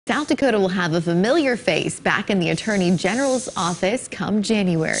South Dakota will have a familiar face back in the Attorney General's office come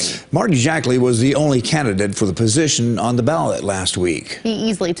January. Marty Jackley was the only candidate for the position on the ballot last week. He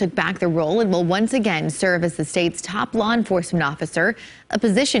easily took back the role and will once again serve as the state's top law enforcement officer, a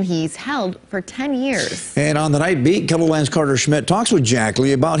position he's held for 10 years. And on the Night Beat, KELOLAND's Carter Schmidt talks with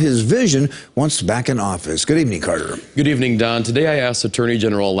Jackley about his vision once back in office. Good evening, Carter. Good evening, Don. Today I asked Attorney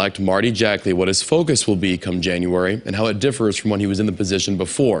General-elect Marty Jackley what his focus will be come January and how it differs from when he was in the position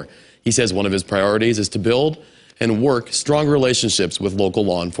before. He says one of his priorities is to build and work strong relationships with local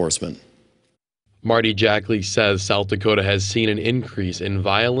law enforcement. Marty Jackley says South Dakota has seen an increase in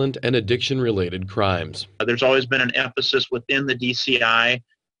violent and addiction-related crimes. There's always been an emphasis within the DCI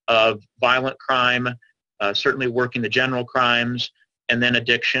of violent crime, certainly working the general crimes, and then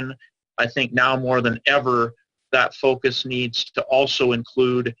addiction. I think now more than ever, that focus needs to also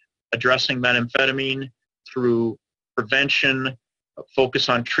include addressing methamphetamine through prevention, focus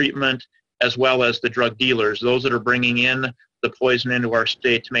on treatment, as well as the drug dealers, those that are bringing in the poison into our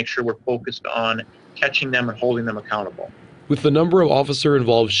state, to make sure we're focused on catching them and holding them accountable. With the number of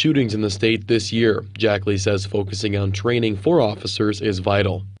officer-involved shootings in the state this year, Jackley says focusing on training for officers is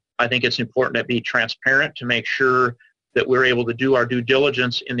vital. I think it's important to be transparent, to make sure that we're able to do our due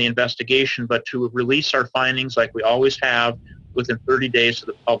diligence in the investigation, but to release our findings like we always have within 30 days to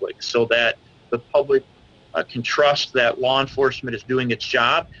the public, so that the public can trust that law enforcement is doing its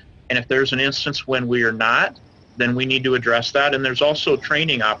job. And if there's an instance when we are not, then we need to address that. And there's also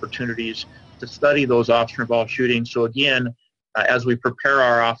training opportunities to study those officer-involved shootings. So again, as we prepare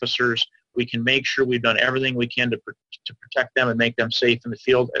our officers, we can make sure we've done everything we can to protect them and make them safe in the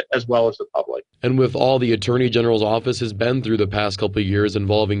field, as well as the public. And with all the Attorney General's office has been through the past couple of years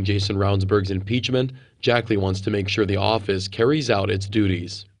involving Jason Ravnsborg's impeachment, Jackley wants to make sure the office carries out its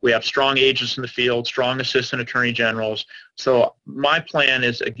duties. We have strong agents in the field, strong assistant attorney generals. So my plan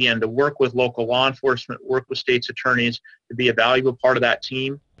is, again, to work with local law enforcement, work with state's attorneys, to be a valuable part of that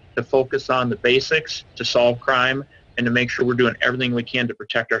team, to focus on the basics, to solve crime, and to make sure we're doing everything we can to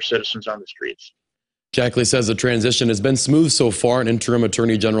protect our citizens on the streets. Jackley says the transition has been smooth so far, and Interim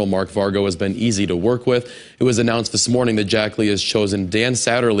Attorney General Mark Vargo has been easy to work with. It was announced this morning that Jackley has chosen Dan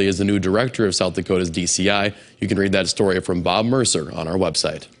Satterley as the new director of South Dakota's DCI. You can read that story from Bob Mercer on our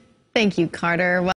website. Thank you, Carter.